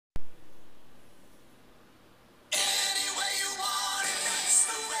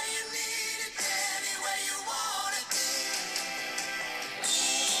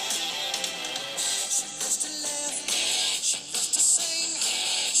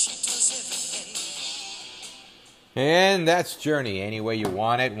And that's Journey, Any Way You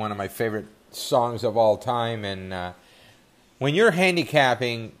Want It, one of my favorite songs of all time. And when you're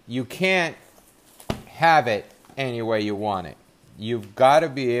handicapping, you can't have it any way you want it. You've got to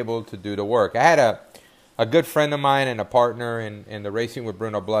be able to do the work. I had a good friend of mine and a partner in the Racing with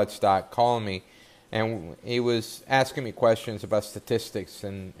Bruno Bloodstock call me, and he was asking me questions about statistics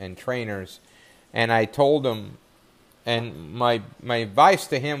and trainers. And I told him, and my advice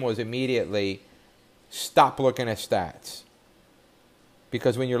to him was immediately, stop looking at stats.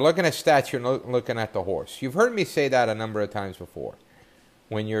 Because when you're looking at stats, you're looking at the horse. You've heard me say that a number of times before.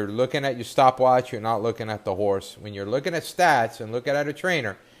 When you're looking at your stopwatch, you're not looking at the horse. When you're looking at stats and looking at a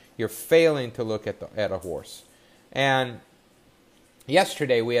trainer, you're failing to look at a horse. And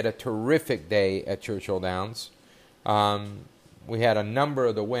yesterday we had a terrific day at Churchill Downs. We had a number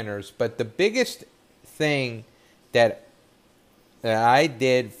of the winners, but the biggest thing that I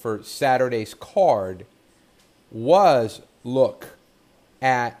did for Saturday's card was look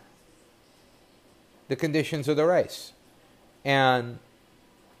at the conditions of the race. And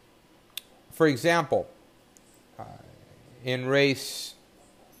for example, in race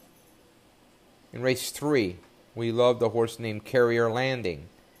 3, we loved a horse named Carrier Landing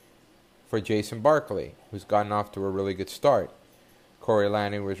for Jason Barkley, who's gotten off to a really good start. Carrier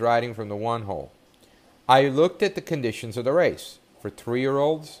Landing was riding from the 1 hole. I looked at the conditions of the race for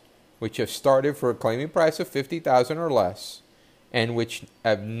 3-year-olds, which have started for a claiming price of $50,000 or less, and which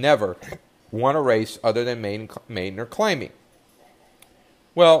have never won a race other than maiden or claiming.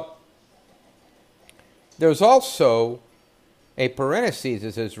 Well, there's also a parenthesis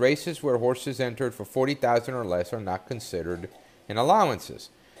that says races where horses entered for $40,000 or less are not considered in allowances.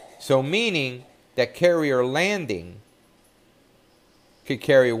 So meaning that Carrier Landing could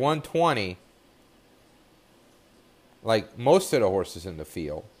carry 120 like most of the horses in the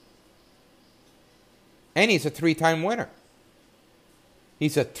field. And he's a 3-time winner.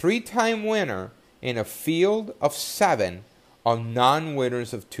 He's a 3-time winner in a field of 7 of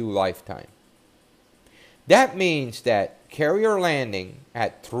non-winners of 2 lifetime. That means that Carrier Landing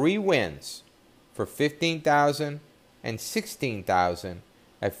had 3 wins for $15,000 and $16,000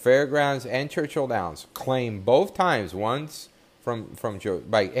 at Fairgrounds and Churchill Downs. Claimed both times, once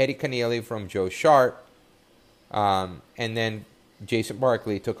by Eddie Connealy from Joe Sharp, and then Jason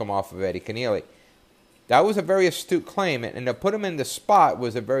Barkley took him off of Eddie Connealy. That was a very astute claim, and to put him in the spot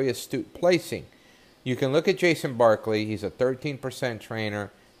was a very astute placing. You can look at Jason Barkley. He's a 13%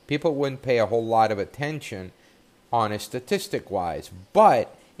 trainer. People wouldn't pay a whole lot of attention on it statistic-wise.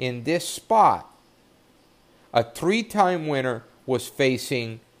 But in this spot, a 3-time winner was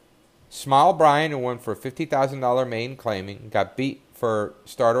facing Smile Bryan, who won for a $50,000 maiden claiming, got beat for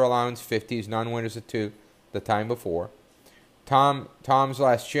starter allowance 50s, non-winners of 2 the time before. Tom's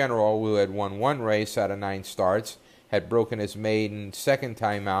Last General, who had won 1 race out of 9 starts, had broken his maiden 2nd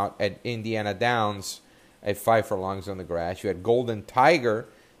time out at Indiana Downs at 5 furlongs on the grass. You had Golden Tiger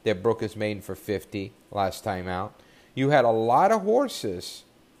that broke his maiden for 50 last time out. You had a lot of horses.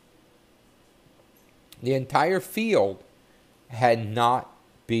 The entire field had not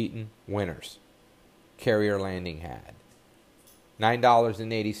beaten winners. Carrier Landing had.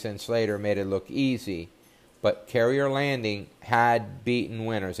 $9.80 later made it look easy, but Carrier Landing had beaten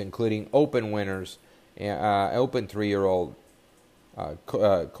winners, including open winners, open 3-year-old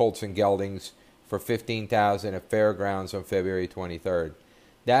Colts and Geldings for $15,000 at Fairgrounds on February 23rd.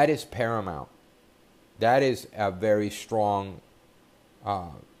 That is paramount. That is a very strong,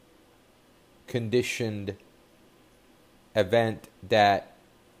 conditioned event that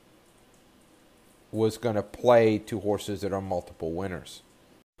was going to play to horses that are multiple winners.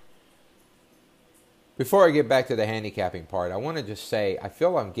 Before I get back to the handicapping part, I want to just say I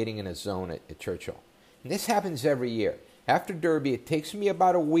feel I'm getting in a zone at Churchill. And this happens every year. After Derby, it takes me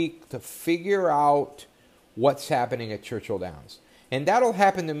about a week to figure out what's happening at Churchill Downs. And that'll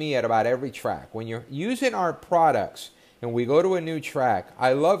happen to me at about every track. When you're using our products and we go to a new track,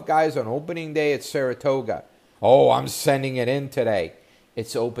 I love guys on opening day at Saratoga. Oh, I'm sending it in today.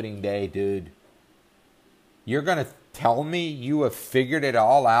 It's opening day, dude. You're going to tell me you have figured it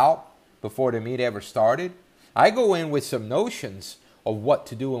all out before the meet ever started? I go in with some notions of what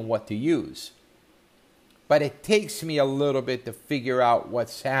to do and what to use. But it takes me a little bit to figure out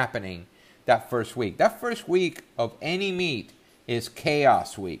what's happening that first week. That first week of any meet is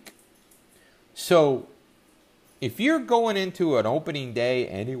chaos week. So if you're going into an opening day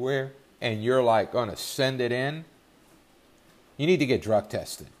anywhere and you're like going to send it in, you need to get drug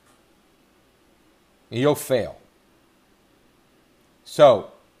tested. You'll fail.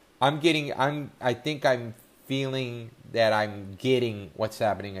 So I think I'm feeling that I'm getting what's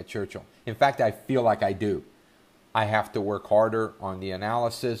happening at Churchill. In fact, I feel like I do. I have to work harder on the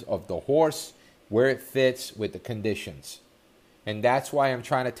analysis of the horse, where it fits with the conditions. And that's why I'm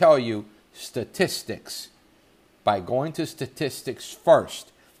trying to tell you statistics. By going to statistics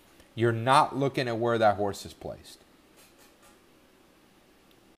first, you're not looking at where that horse is placed.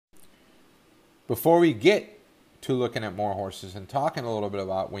 Before we get to looking at more horses and talking a little bit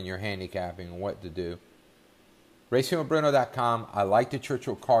about when you're handicapping and what to do, RacingWithBruno.com. I like the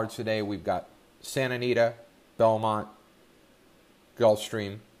Churchill cards today. We've got Santa Anita, Belmont,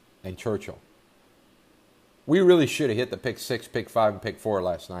 Gulfstream, and Churchill. We really should have hit the pick 6, pick 5, and pick 4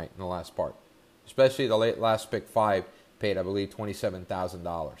 last night in the last part. Especially the last pick 5 paid, I believe,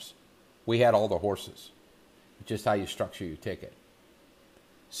 $27,000. We had all the horses. Just how you structure your ticket.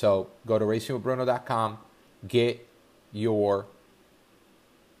 So go to RacingWithBruno.com. Get your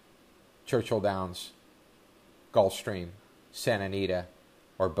Churchill Downs, Gulfstream, Santa Anita,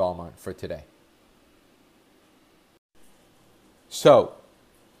 or Belmont for today. So,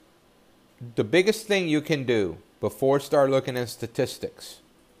 the biggest thing you can do before start looking at statistics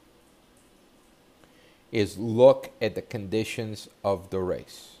is look at the conditions of the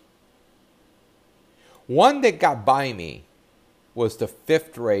race. One that got by me was the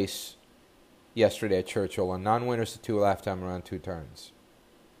 5th race yesterday at Churchill, a non-winners to 2 lifetime around 2 turns.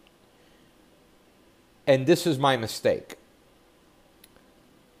 And this is my mistake.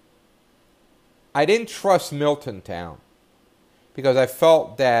 I didn't trust Miltontown because I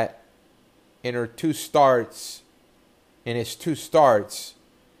felt that in his 2 starts,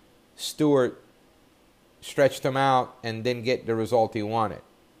 Stewart stretched him out and didn't get the result he wanted.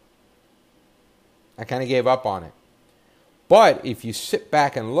 I kind of gave up on it. But if you sit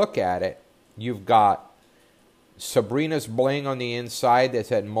back and look at it, you've got Sabrina's Bling on the inside that's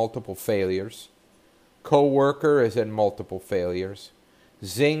had multiple failures. Co-Worker has had multiple failures.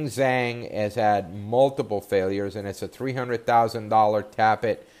 Zing Zang has had multiple failures, and it's a $300,000 tap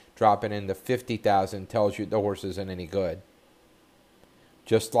it, dropping into $50,000 tells you the horse isn't any good.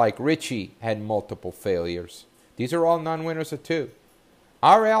 Just like Richie had multiple failures. These are all non-winners of 2.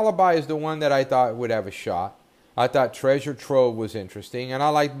 Our Alibi is the one that I thought would have a shot. I thought Treasure Trove was interesting, and I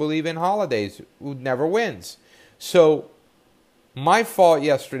like Believe in Holidays, who never wins. So, my fault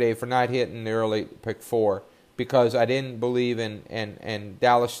yesterday for not hitting the early pick 4 because I didn't believe in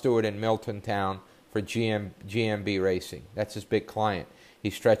Dallas Stewart and Miltontown for GMB Racing. That's his big client. He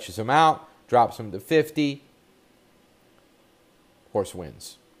stretches him out, drops him to 50. Horse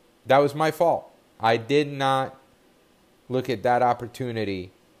wins. That was my fault. I did not look at that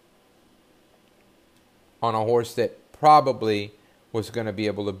opportunity on a horse that probably was going to be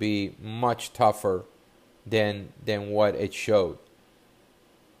able to be much tougher than what it showed.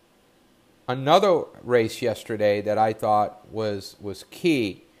 Another race yesterday that I thought was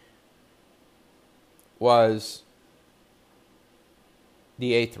key was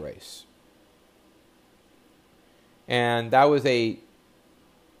the 8th race. And that was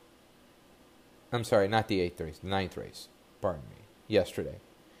I'm sorry, not the 8th race, the 9th race, pardon me, yesterday.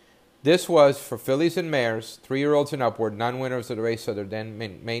 This was for fillies and mares, 3-year-olds and upward, non-winners of the race other than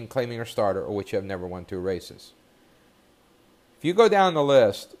main claiming or starter, or which have never won 2 races. If you go down the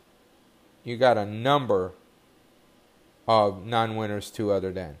list, you got a number of non-winners 2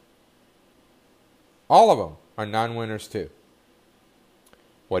 other than. All of them are non-winners 2.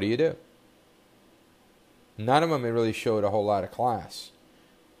 What do you do? None of them really showed a whole lot of class.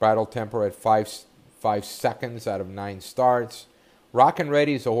 Bridle Temper at 5 seconds out of 9 starts. Rockin'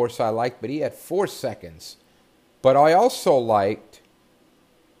 Ready is a horse I liked, but he had 4 seconds. But I also liked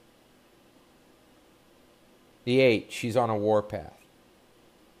the 8. She's on a warpath.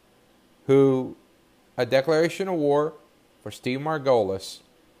 Who, a declaration of war for Steve Margolis,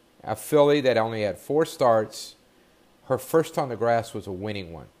 a filly that only had 4 starts. Her first on the grass was a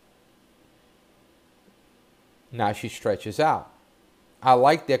winning one. Now she stretches out. I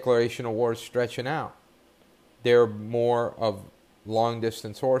like declaration of war stretching out. They're more of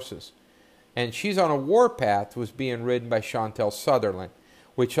long-distance horses. And she's on a warpath, was being ridden by Chantel Sutherland,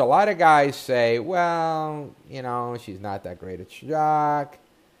 which a lot of guys say, well, you know, she's not that great at jock.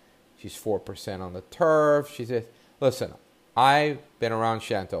 She's 4% on the turf. She says, listen, I've been around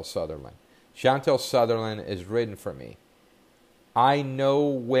Chantel Sutherland. Chantel Sutherland is ridden for me. I know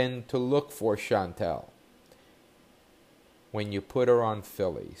when to look for Chantel. When you put her on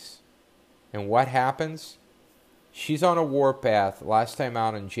fillies. And what happens? She's on a warpath last time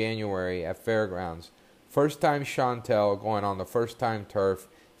out in January at Fairgrounds. First time Chantel going on the first time turf,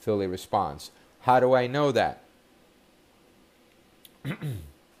 filly responds. How do I know that?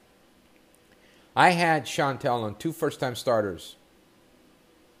 I had Chantel on 2 first-time starters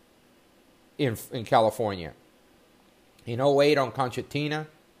in California. In '08 on Concertina,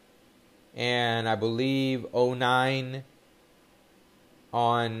 and I believe '09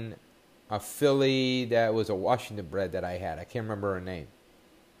 on a filly that was a Washington bred that I had. I can't remember her name.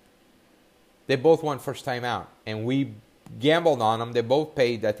 They both won first time out, and we gambled on them. They both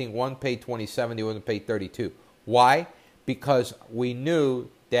paid, I think one paid 27, the other paid 32. Why? Because I knew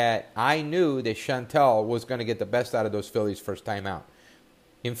that Chantel was going to get the best out of those fillies first time out.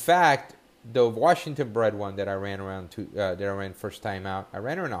 In fact, the Washington bred one that I ran first time out, I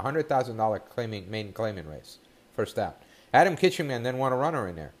ran her in a $100,000 maiden claiming race first out. Adam Kitchenman didn't want to run her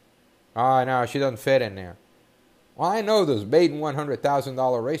in there. Oh no, she doesn't fit in there. Well, I know those maiden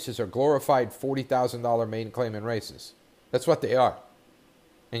 $100,000 races are glorified $40,000 maiden claiming races. That's what they are.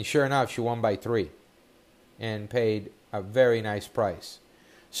 And sure enough, she won by 3 and paid a very nice price.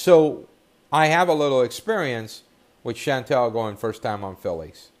 So I have a little experience with Chantel going first time on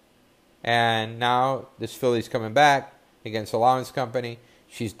fillies. And now this filly's coming back against Allowance Company.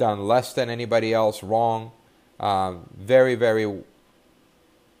 She's done less than anybody else wrong. Very, very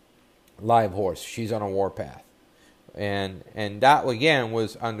live horse. She's on a warpath. And that, again,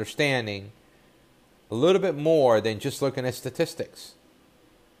 was understanding a little bit more than just looking at statistics.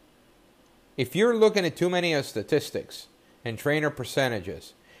 If you're looking at too many of statistics and trainer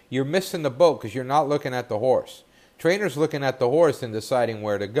percentages, you're missing the boat because you're not looking at the horse. Trainers looking at the horse and deciding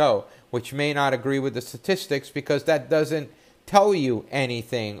where to go, which may not agree with the statistics because that doesn't tell you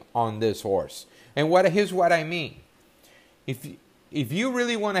anything on this horse. And here's what I mean. If you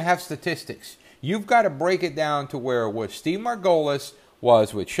really want to have statistics, you've got to break it down to where Steve Margolis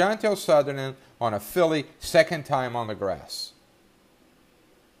was with Chantel Sutherland on a filly second time on the grass.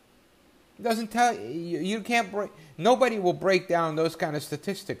 It doesn't tell you. You can't break. Nobody will break down those kind of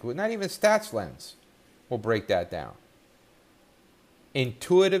statistics. Not even Stats Lens will break that down.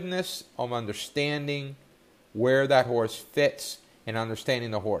 Intuitiveness of understanding where that horse fits and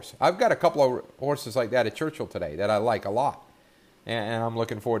understanding the horse. I've got a couple of horses like that at Churchill today that I like a lot, and I'm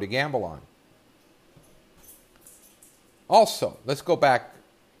looking forward to gamble on. Also, let's go back.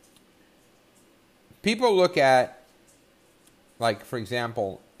 People look at, like, for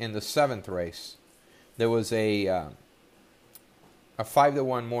example, in the 7th race, there was a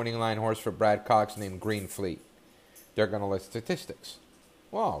 5-1 morning line horse for Brad Cox named Green Fleet. They're going to list statistics.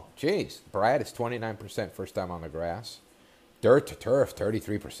 Well, geez, Brad is 29% first time on the grass. Dirt to turf,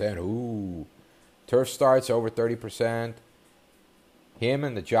 33%. Ooh. Turf starts over 30%. Him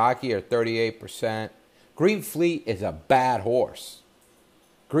and the jockey are 38%. Green Fleet is a bad horse.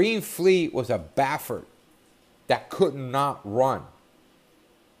 Green Fleet was a Baffert that could not run.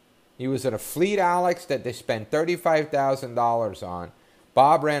 He was at a Fleet Alex that they spent $35,000 on.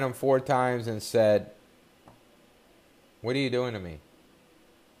 Bob ran him 4 times and said, "What are you doing to me?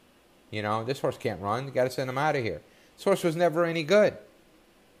 You know, this horse can't run. You got to send him out of here." This horse was never any good.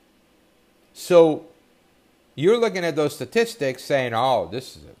 So you're looking at those statistics saying, "Oh,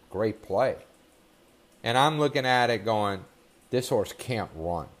 this is a great play." And I'm looking at it going, this horse can't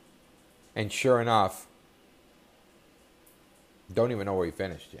run. And sure enough, don't even know where he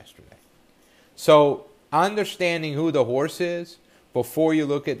finished yesterday. So understanding who the horse is before you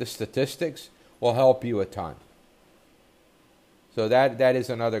look at the statistics will help you a ton. So that is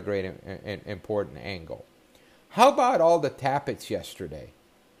another great and important angle. How about all the tappets yesterday?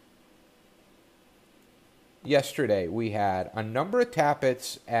 Yesterday we had a number of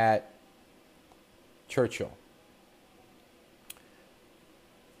tappets at Churchill.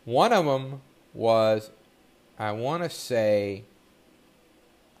 One of them was, I want to say,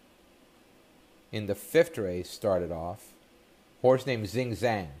 in the 5th race started off, horse named Zing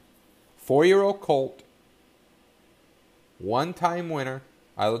Zang. 4-year-old colt, 1-time winner,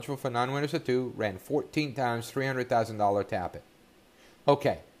 eligible for non-winners of 2, ran 14 times, $300,000 tappet.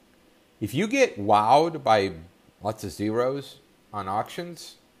 Okay, if you get wowed by lots of zeros on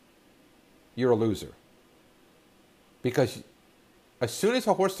auctions, you're a loser. Because as soon as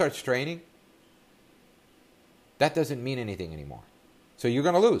a horse starts training, that doesn't mean anything anymore. So you're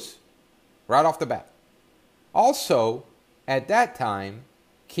going to lose right off the bat. Also, at that time,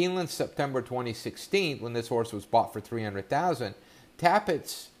 Keeneland, September 2016, when this horse was bought for $300,000,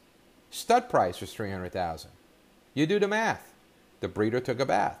 Tappett's stud price was $300,000. You do the math. The breeder took a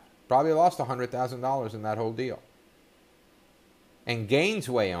bath. Probably lost $100,000 in that whole deal. And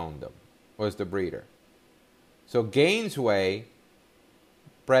Gainesway owned them, was the breeder. So Gainesway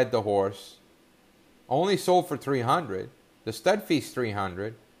bred the horse, only sold for $300. The stud fee's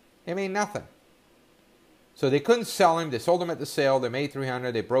 $300. It made nothing. So they couldn't sell him. They sold him at the sale. They made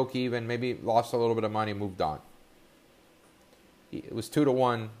 $300. They broke even. Maybe lost a little bit of money. Moved on. It was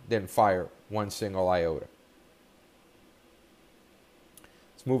 2-1. Didn't fire one single iota.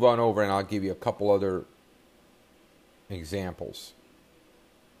 Let's move on over, and I'll give you a couple other examples.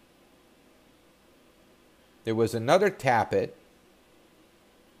 There was another Tapit,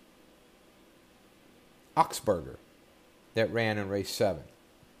 Oxburger, that ran in race 7.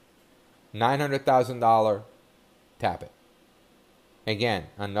 $900,000 Tapit. Again,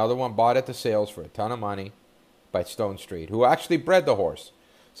 another one bought at the sales for a ton of money by Stone Street, who actually bred the horse.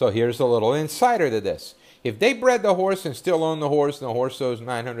 So here's a little insider to this. If they bred the horse and still own the horse, and the horse owes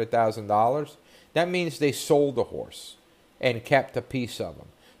 $900,000, that means they sold the horse and kept a piece of them.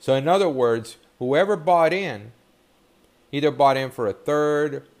 So in other words, whoever bought in, either bought in for a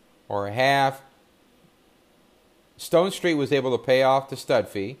third or a half. Stone Street was able to pay off the stud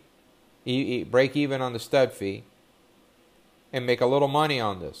fee, break even on the stud fee, and make a little money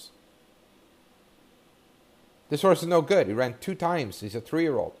on this. This horse is no good. He ran 2 times. He's a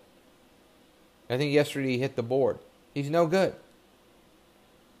 3-year-old. I think yesterday he hit the board. He's no good.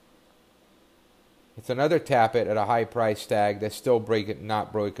 It's another Tapit at a high price tag that still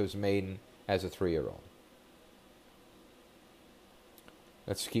not broke his maiden as a 3-year-old.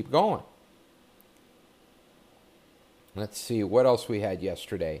 Let's keep going. Let's see what else we had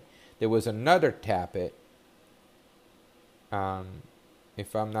yesterday. There was another Tapit,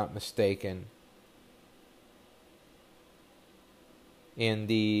 if I'm not mistaken, in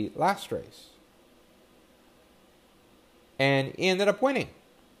the last race. And he ended up winning.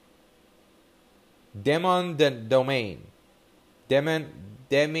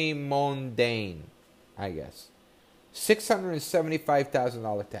 Demi-Mondaine, I guess.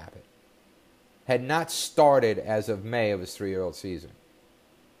 $675,000 Tapit. Had not started as of May of his 3-year-old season.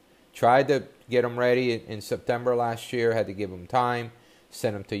 Tried to get him ready in September last year. Had to give him time.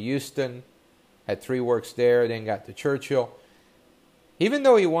 Sent him to Houston. Had 3 works there. Then got to Churchill. Even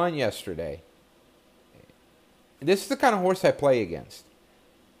though he won yesterday, this is the kind of horse I play against.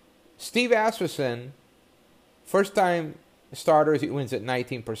 Steve Asmussen, first time starters, he wins at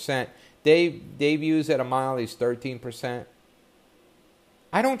 19%. Dave Hughes at a mile, he's 13%.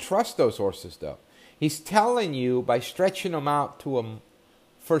 I don't trust those horses, though. He's telling you by stretching them out to a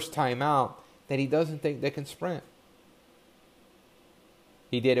first time out that he doesn't think they can sprint.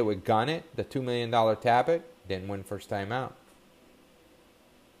 He did it with Gunnet, the $2 million Tapit, didn't win first time out.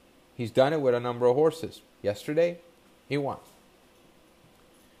 He's done it with a number of horses. Yesterday, he won.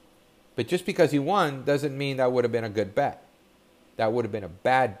 But just because he won doesn't mean that would have been a good bet. That would have been a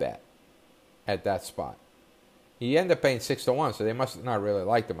bad bet at that spot. He ended up paying 6-1, so they must not really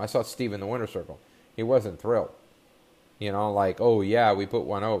liked him. I saw Steve in the winner's circle. He wasn't thrilled. You know, like, oh yeah, we put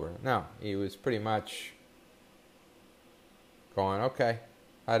one over. No, he was pretty much going, okay,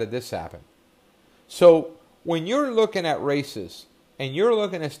 how did this happen? So when you're looking at races and you're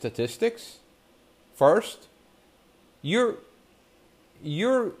looking at statistics, first, you're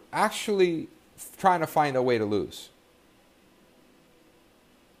actually trying to find a way to lose.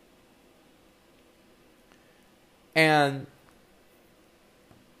 And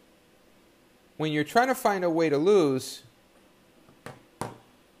when you're trying to find a way to lose, first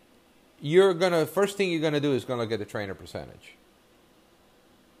thing you're gonna do is gonna look at the trainer percentage.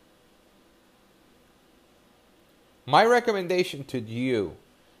 My recommendation to you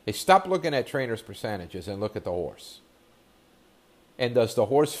is stop looking at trainers' percentages and look at the horse. And does the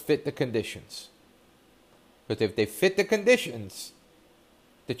horse fit the conditions? Because if they fit the conditions,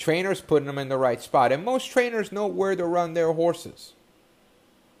 the trainer's putting them in the right spot. And most trainers know where to run their horses.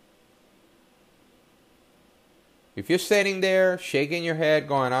 If you're sitting there, shaking your head,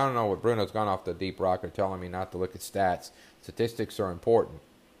 going, I don't know what Bruno's gone off the deep rocker telling me not to look at stats. Statistics are important.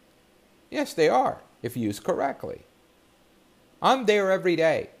 Yes, they are, if used correctly. I'm there every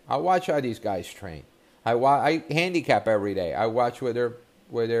day. I watch how these guys train. I handicap every day. I watch where the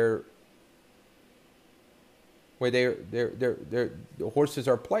horses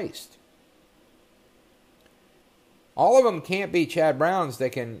are placed. All of them can't be Chad Browns. They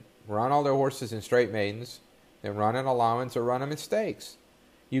can run all their horses in straight maidens, then run an allowance or run them in stakes.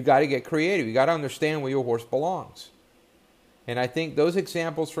 You got to get creative. You got to understand where your horse belongs. And I think those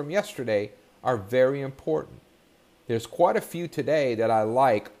examples from yesterday are very important. There's quite a few today that I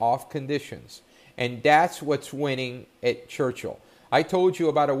like off conditions. And that's what's winning at Churchill. I told you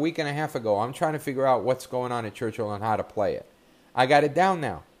about a week and a half ago, I'm trying to figure out what's going on at Churchill and how to play it. I got it down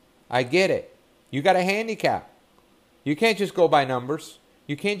now. I get it. You got a handicap. You can't just go by numbers.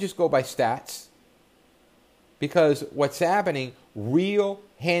 You can't just go by stats. Because what's happening, real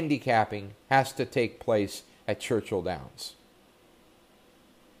handicapping has to take place at Churchill Downs.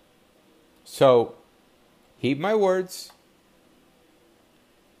 So, heed my words.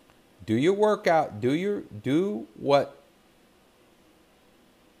 Do your workout. Do what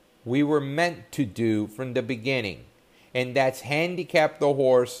we were meant to do from the beginning. And that's handicap the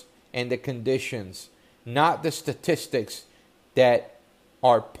horse and the conditions, not the statistics that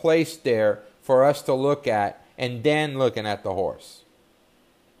are placed there for us to look at and then looking at the horse.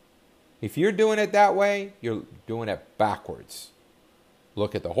 If you're doing it that way, you're doing it backwards.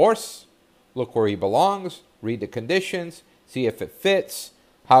 Look at the horse, look where he belongs, read the conditions, see if it fits.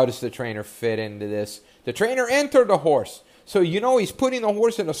 How does the trainer fit into this? The trainer entered the horse, so you know he's putting the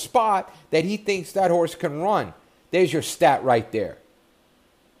horse in a spot that he thinks that horse can run. There's your stat right there.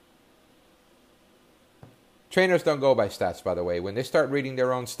 Trainers don't go by stats, by the way. When they start reading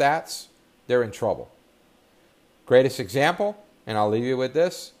their own stats, they're in trouble. Greatest example, and I'll leave you with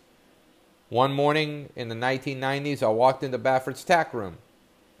this. One morning in the 1990s, I walked into Baffert's tack room,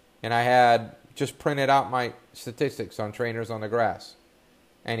 and I had just printed out my statistics on trainers on the grass.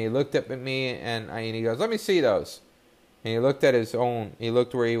 And he looked up at me, and he goes, "Let me see those." And he looked at his own. He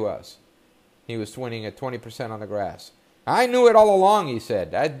looked where he was. He was winning at 20% on the grass. "I knew it all along," he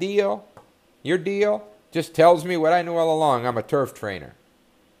said. "That deal, your deal, just tells me what I knew all along. I'm a turf trainer."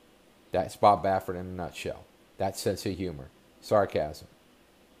 That's Bob Baffert in a nutshell. That sense of humor. Sarcasm.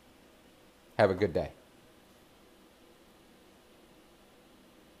 Have a good day.